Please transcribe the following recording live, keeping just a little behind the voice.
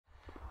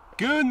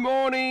Good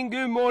morning,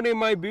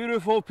 my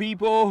beautiful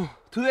people.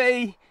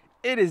 Today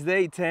it is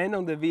day 10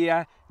 on the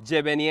Via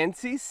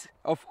Gebennensis,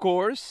 of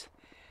course.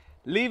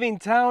 Leaving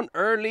town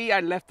early, I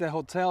left the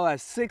hotel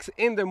at 6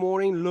 in the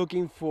morning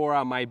looking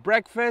for my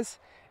breakfast,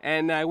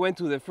 and I went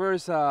to the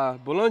first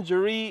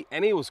boulangerie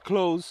and it was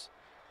closed.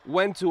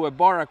 Went to a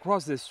bar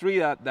across the street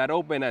that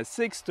opened at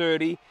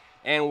 6:30,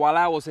 and while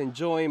I was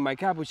enjoying my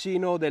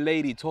cappuccino, the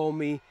lady told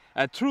me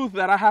a truth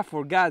that I have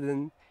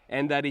forgotten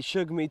and that it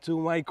shook me to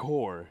my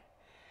core.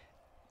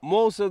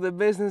 Most of the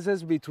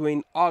businesses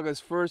between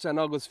August 1st and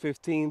August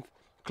 15th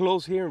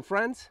closed here in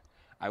France.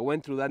 I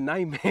went through that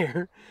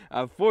nightmare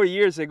 4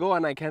 years ago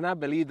and I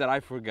cannot believe that I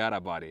forgot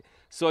about it.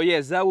 So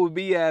yes, that would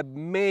be a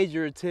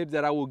major tip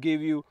that I will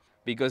give you,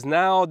 because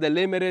now the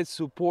limited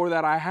support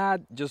that I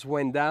had just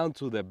went down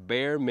to the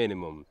bare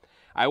minimum.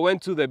 I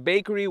went to the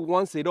bakery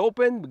once it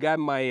opened, got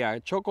my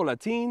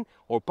chocolatine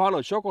or pain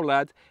au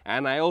chocolat,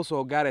 and I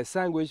also got a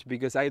sandwich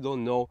because I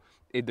don't know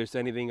if there's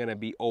anything gonna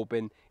be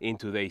open in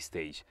today's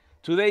stage.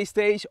 Today's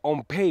stage,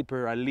 on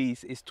paper at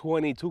least, is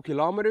 22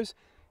 kilometers.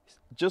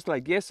 Just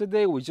like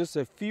yesterday, with just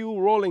a few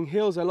rolling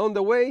hills along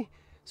the way.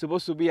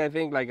 Supposed to be, I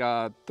think, like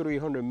a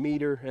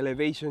 300-meter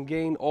elevation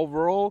gain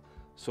overall,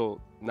 so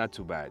not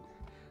too bad.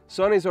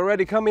 Sun is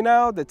already coming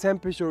out, the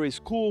temperature is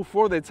cool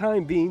for the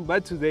time being,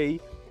 but today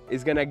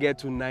it's gonna get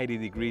to 90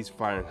 degrees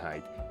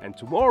Fahrenheit, and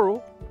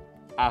tomorrow,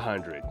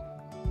 100.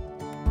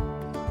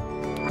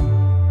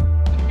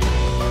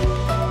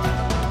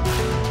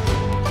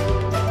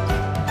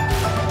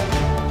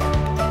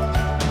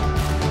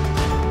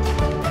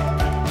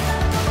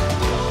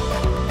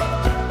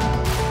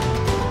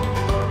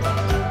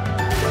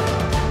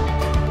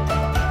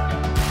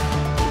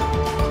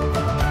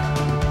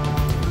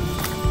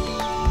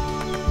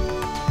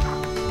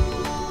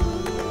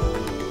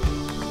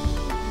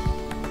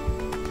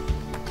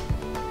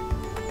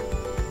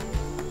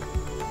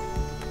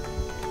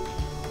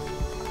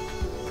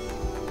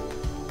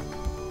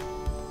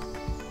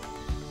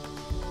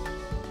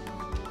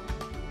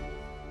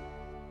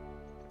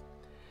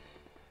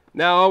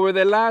 Now, over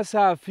the last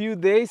few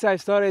days, I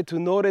started to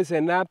notice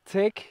an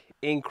uptick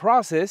in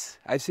crosses.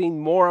 I've seen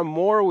more and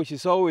more, which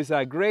is always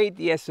great.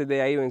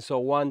 Yesterday, I even saw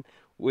one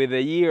with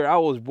the year I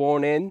was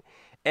born in.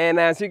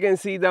 And as you can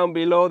see down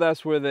below,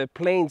 that's where the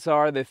plains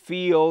are, the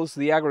fields,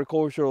 the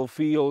agricultural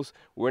fields.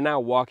 We're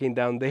not walking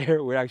down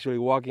there. We're actually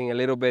walking a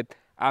little bit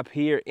up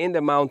here in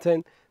the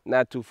mountain,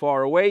 not too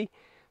far away.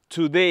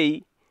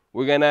 Today,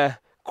 we're gonna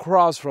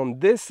cross from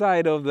this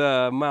side of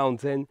the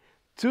mountain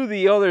to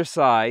the other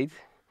side,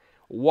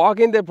 walk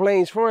in the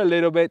plains for a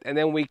little bit, and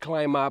then we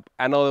climb up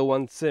another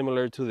one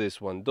similar to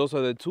this one. Those are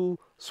the two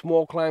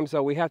small climbs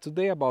that we have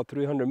today, about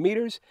 300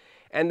 meters.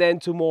 And then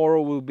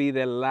tomorrow will be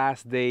the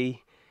last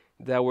day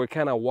that we're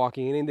kind of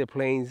walking in the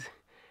plains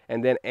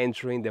and then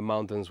entering the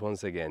mountains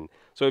once again.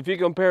 So if you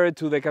compare it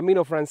to the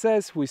Camino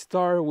Frances, we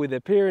start with the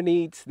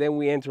Pyrenees, then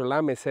we enter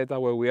La Meseta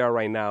where we are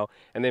right now,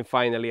 and then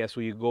finally as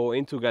we go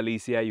into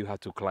Galicia, you have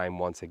to climb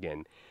once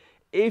again.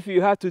 If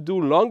you have to do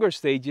longer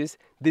stages,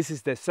 this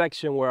is the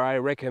section where I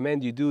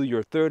recommend you do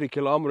your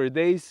 30-kilometer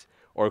days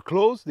or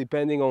close,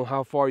 depending on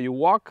how far you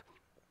walk.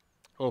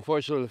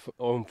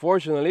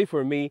 Unfortunately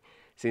for me,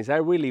 since I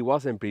really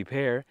wasn't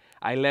prepared,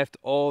 I left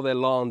all the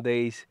long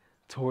days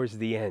towards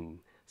the end.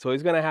 So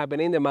it's gonna happen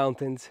in the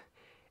mountains,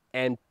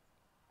 and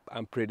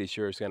I'm pretty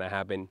sure it's gonna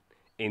happen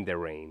in the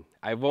rain.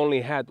 I've only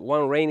had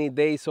one rainy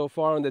day so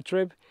far on the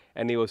trip,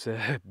 and it was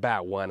a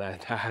bad one, I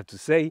have to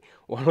say,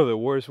 one of the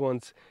worst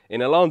ones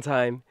in a long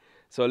time.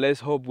 So let's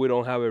hope we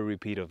don't have a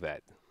repeat of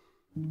that.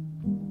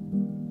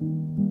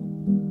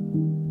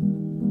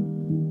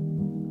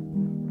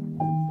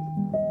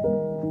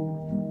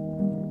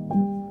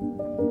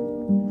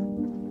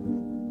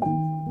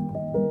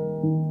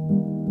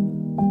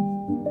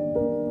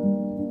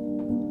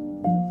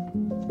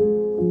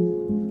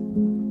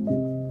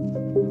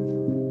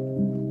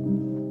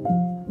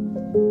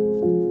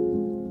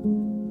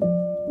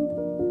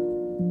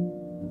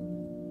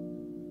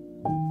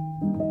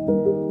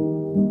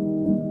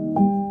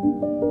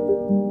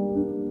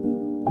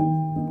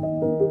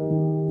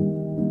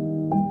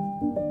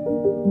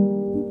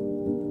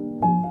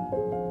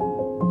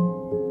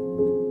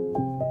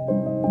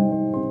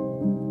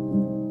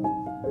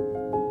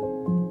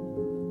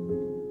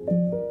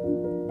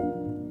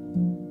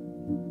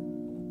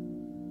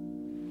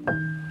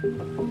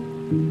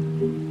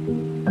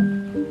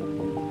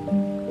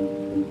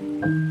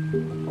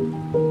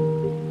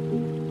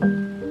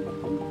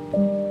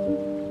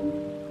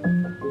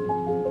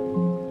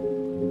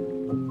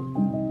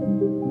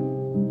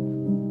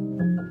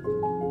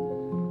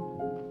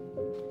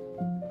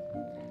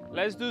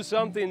 Let's do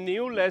something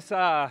new. Let's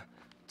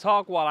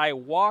talk while I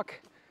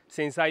walk.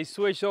 Since I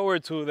switched over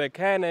to the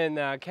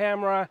Canon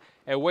camera,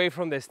 away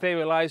from the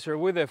stabilizer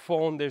with the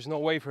phone, there's no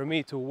way for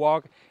me to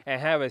walk and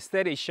have a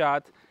steady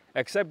shot,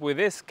 except with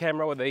this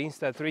camera, with the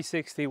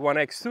Insta360 One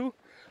X2.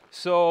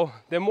 So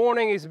the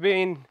morning has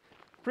been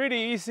pretty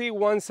easy.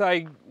 Once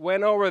I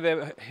went over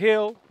the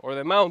hill or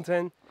the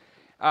mountain,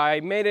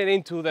 I made it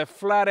into the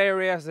flat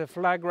areas, the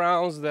flat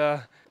grounds,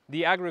 the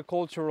the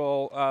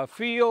agricultural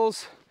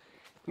fields,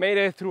 made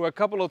it through a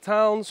couple of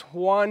towns.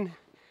 One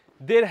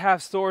did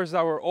have stores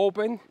that were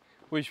open,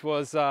 which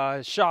was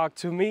a shock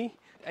to me.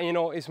 And you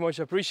know, it's much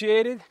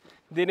appreciated.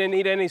 Didn't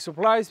need any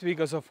supplies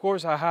because of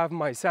course I have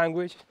my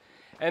sandwich.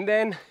 And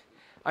then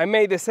I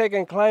made the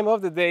second climb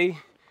of the day,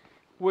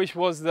 which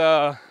was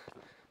the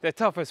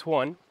toughest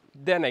one.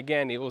 Then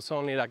again, it was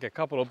only like a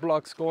couple of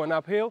blocks going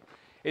uphill.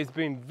 It's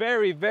been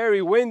very,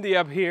 very windy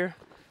up here.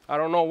 I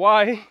don't know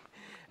why.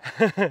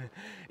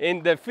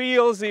 In the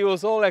fields, it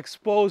was all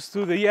exposed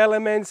to the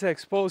elements,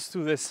 exposed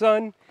to the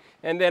sun.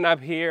 And then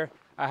up here,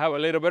 I have a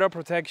little bit of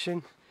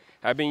protection.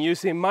 I've been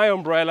using my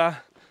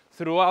umbrella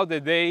throughout the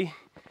day.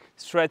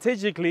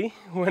 Strategically,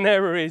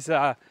 whenever it's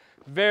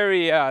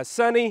very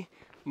sunny,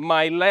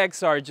 my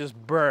legs are just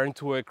burned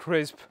to a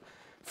crisp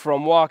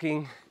from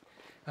walking.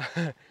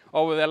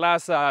 Over the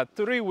last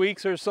 3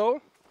 weeks or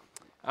so,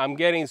 I'm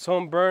getting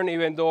sunburn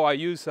even though I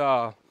use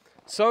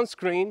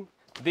sunscreen.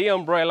 The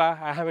umbrella,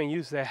 I haven't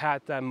used the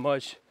hat that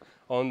much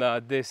on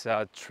this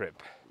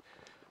trip.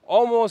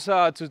 Almost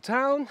to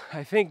town.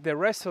 I think the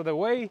rest of the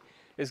way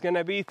is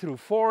gonna be through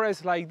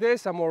forests like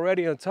this. I'm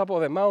already on top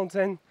of the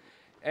mountain,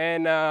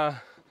 and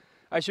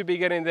I should be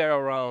getting there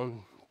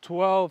around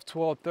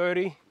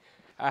 12:30.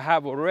 I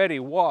have already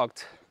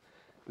walked,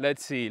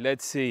 let's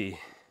see.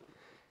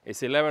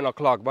 It's 11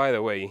 o'clock, by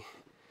the way.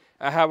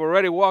 I have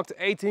already walked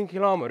 18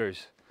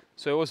 kilometers.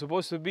 So it was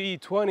supposed to be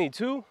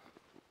 22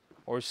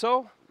 or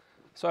so.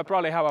 So I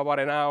probably have about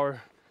an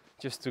hour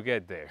just to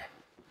get there.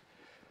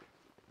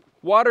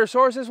 Water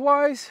sources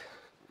wise,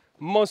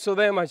 most of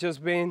them have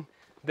just been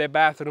the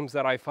bathrooms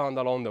that I found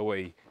along the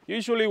way.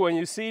 Usually when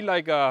you see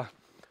like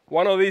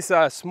one of these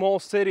small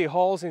city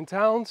halls in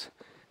towns,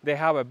 they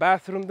have a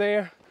bathroom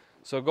there.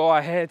 So go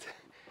ahead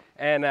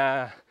and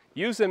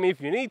use them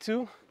if you need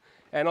to,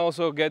 and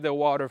also get the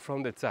water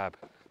from the tap.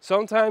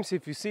 Sometimes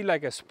if you see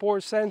like a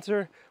sports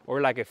center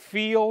or like a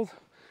field,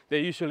 they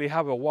usually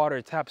have a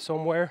water tap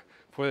somewhere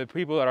for the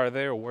people that are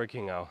there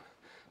working out.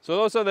 So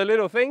those are the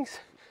little things,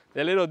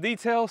 the little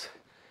details.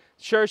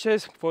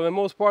 Churches, for the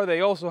most part,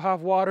 they also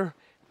have water,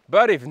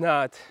 but if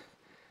not,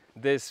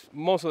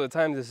 most of the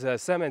time there's a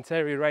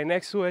cemetery right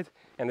next to it,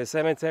 and the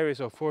cemeteries,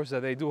 of course,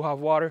 that they do have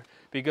water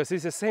because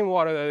it's the same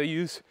water that they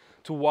use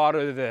to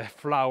water the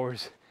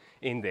flowers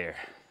in there.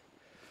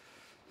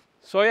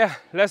 So yeah,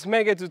 let's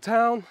make it to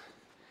town.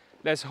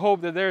 Let's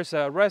hope that there's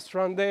a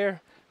restaurant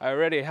there. I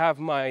already have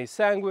my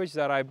sandwich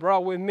that I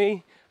brought with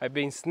me. I've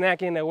been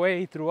snacking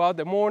away throughout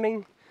the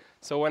morning.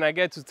 So when I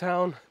get to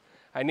town,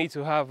 I need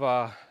to have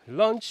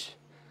lunch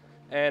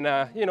and,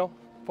 you know,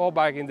 fall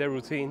back in the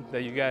routine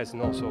that you guys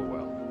know so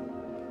well.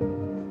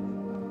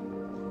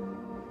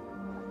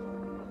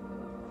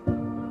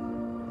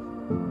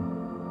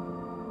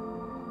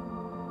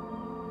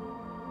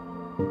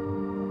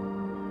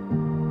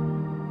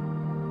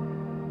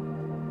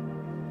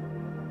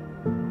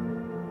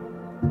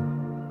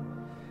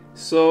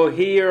 So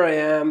here I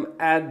am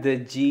at the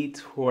Jeet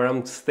where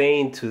I'm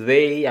staying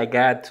today. I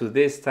got to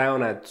this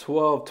town at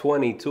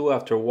 12:22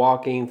 after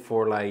walking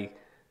for like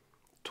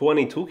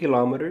 22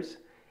 kilometers.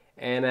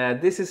 And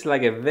this is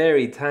like a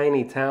very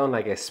tiny town,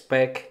 like a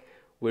speck,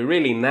 with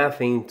really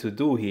nothing to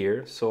do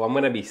here. So I'm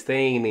gonna be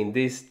staying in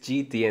this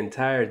Jeet the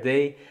entire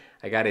day.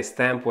 I got a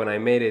stamp when I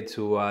made it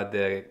to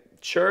the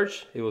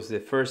church. It was the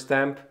first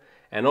stamp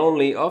and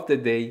only of the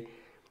day.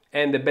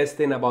 And the best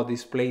thing about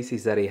this place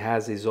is that it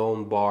has its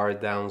own bar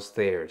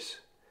downstairs.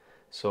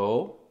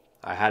 So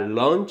I had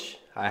lunch.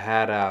 I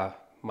had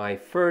my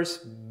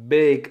first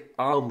big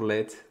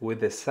omelet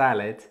with a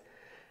salad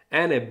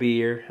and a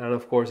beer and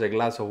of course a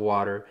glass of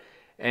water.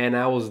 And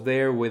I was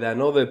there with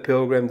another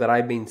pilgrim that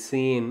I've been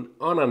seeing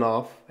on and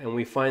off, and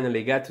we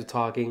finally got to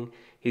talking.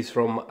 He's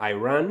from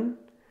Iran,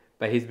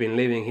 but he's been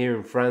living here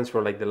in France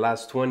for like the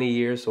last 20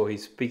 years, so he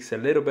speaks a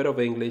little bit of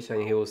English,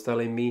 and he was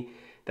telling me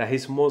that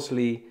he's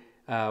mostly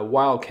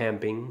wild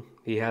camping.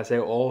 He has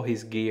all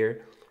his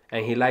gear,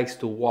 and he likes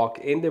to walk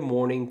in the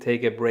morning,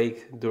 take a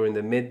break during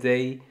the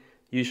midday,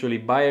 usually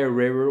by a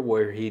river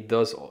where he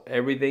does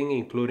everything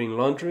including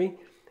laundry,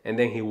 and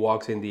then he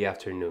walks in the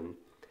afternoon.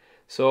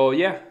 So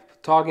yeah,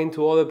 talking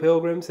to other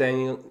pilgrims,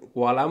 and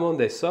while I'm on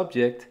the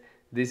subject,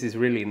 this is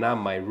really not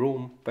my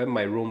room, but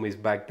my room is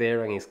back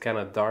there and it's kind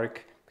of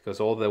dark because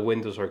all the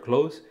windows are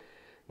closed.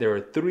 There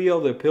are 3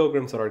 other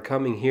pilgrims that are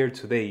coming here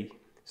today.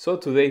 So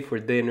today for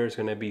dinner is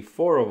going to be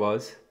 4 of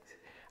us.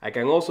 I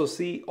can also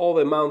see all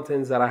the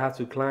mountains that I have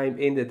to climb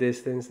in the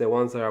distance, the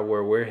ones that are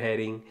where we're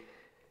heading.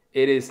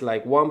 It is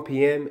like 1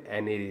 p.m.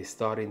 and it is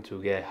starting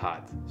to get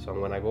hot. So I'm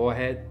going to go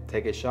ahead,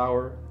 take a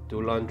shower,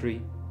 do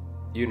laundry.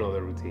 You know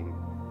the routine.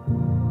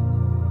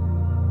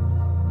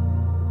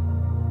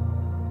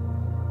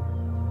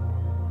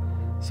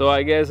 So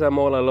I guess I'm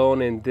all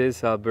alone in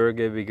this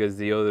albergue because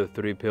the other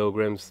 3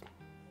 pilgrims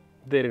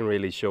didn't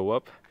really show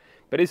up.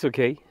 But it's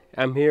okay.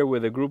 I'm here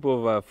with a group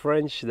of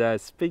French that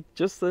speak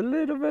just a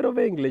little bit of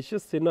English,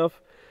 just enough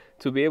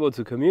to be able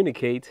to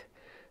communicate.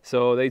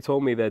 So they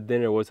told me that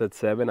dinner was at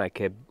 7. I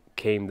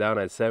came down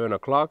at 7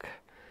 o'clock.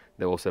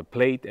 There was a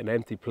plate, an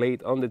empty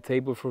plate on the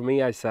table for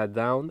me. I sat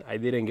down. I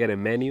didn't get a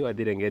menu. I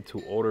didn't get to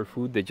order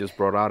food. They just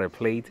brought out a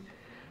plate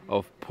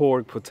of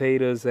pork,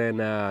 potatoes, and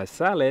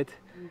salad.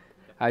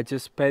 I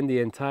just spent the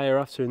entire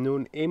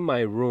afternoon in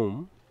my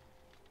room,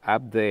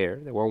 up there,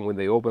 the one with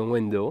the open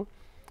window,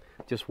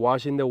 just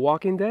watching The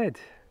Walking Dead.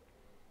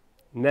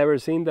 Never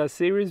seen that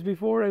series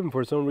before, and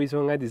for some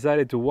reason I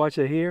decided to watch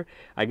it here.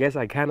 I guess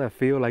I kind of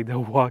feel like The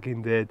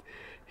Walking Dead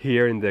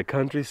here in the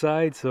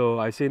countryside, so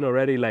I've seen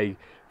already like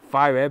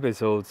 5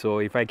 episodes, so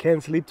if I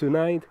can't sleep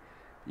tonight,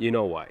 you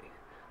know why.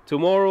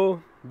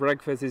 Tomorrow,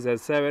 breakfast is at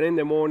 7 in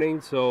the morning,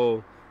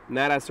 so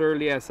not as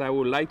early as I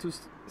would like to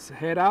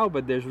head out,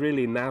 but there's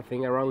really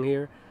nothing around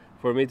here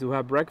for me to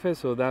have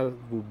breakfast, so that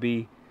would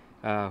be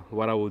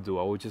what I would do.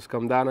 I would just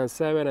come down at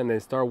 7 and then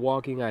start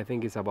walking. I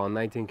think it's about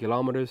 19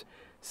 kilometers,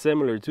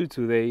 similar to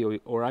today,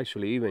 or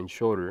actually even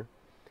shorter.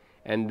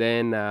 And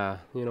then,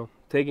 you know,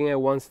 taking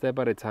it one step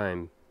at a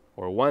time,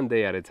 or one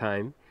day at a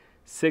time.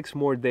 6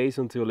 more days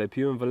until Le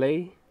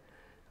Puy-en-Velay,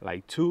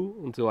 like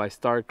 2 until I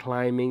start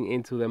climbing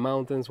into the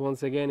mountains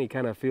once again. It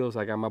kind of feels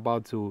like I'm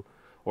about to,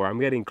 or I'm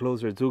getting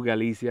closer to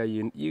Galicia.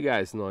 You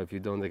guys know, if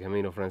you've done the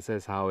Camino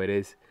Frances, how it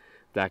is,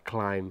 that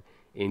climb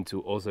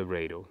into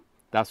Auberge.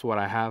 That's what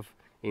I have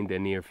in the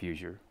near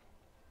future.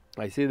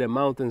 I see the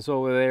mountains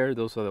over there.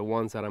 Those are the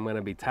ones that I'm going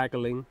to be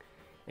tackling.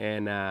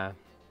 And,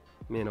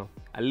 you know,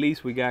 at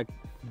least we got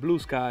blue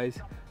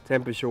skies.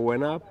 Temperature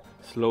went up,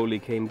 slowly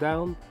came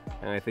down,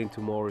 and I think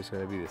tomorrow is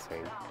going to be the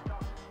same.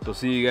 So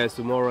see you guys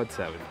tomorrow at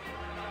 7.